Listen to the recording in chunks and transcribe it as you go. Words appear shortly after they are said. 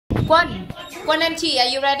Quân and Chi, are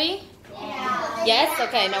you ready? Yeah. Yes.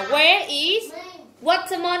 Okay. Now, where is what's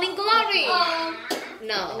the morning glory?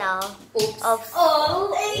 No. No. Oops.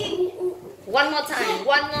 Oh. One more time.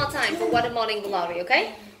 One more time for what the morning glory.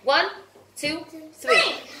 Okay. 1, 2, 3.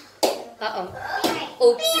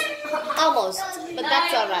 Oops. Almost, but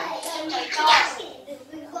that's alright.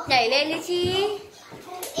 Nhảy lên đi Chi.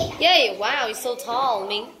 Yay! Wow, you're so tall,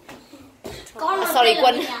 Ming. Sorry,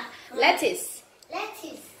 Quân. Lettuce.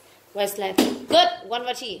 Where's lettuce? Good. One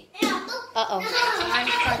for Chi. One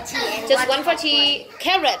for Chi. Just one for Chi.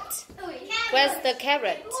 Carrot. Where's the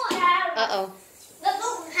carrot?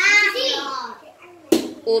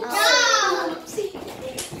 Oops.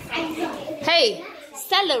 Hey,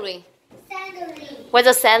 celery. Where's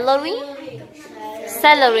the celery?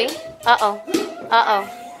 Celery.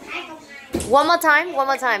 One more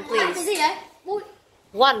time, please.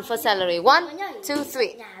 One for celery. 1, 2,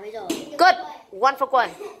 3. Good. One for Quân.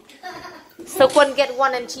 So Quân get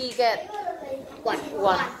 1 and Chi get 1.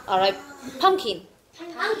 Alright. Pumpkin.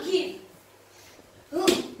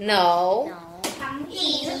 No.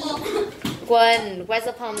 Quân, where's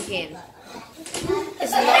the pumpkin?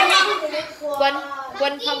 It's not.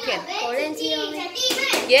 Quân pumpkin. Cố lên Chi ơi.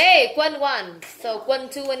 Yay, Quân 1. So Quân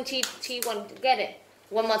 2 and Chi 1. Get it.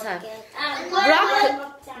 One more time.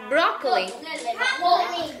 Broccoli.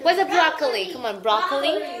 Where's the broccoli? Come on,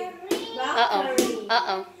 broccoli.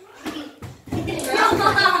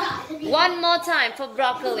 One more time for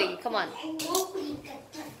broccoli. Come on.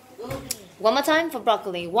 One more time for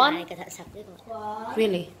broccoli. 1.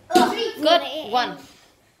 Really? Good. 1.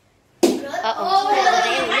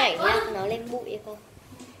 Nó lên bụi cô.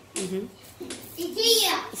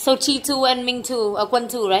 So Chi 2 and Ming 2. Quân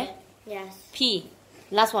 2, right? Yes. P.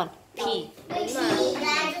 Last one. P.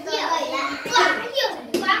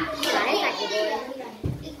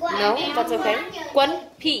 No, that's okay. Quân,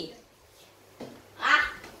 P.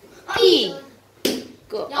 P.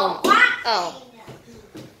 Good. Oh.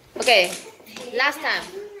 Okay. Last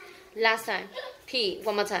time. P.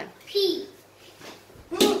 One more time.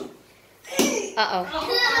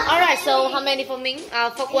 Alright, so how many for Ming?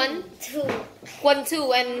 For Quân? 2. Quân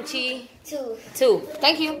 2 and Chi? 2. 2.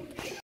 Thank you.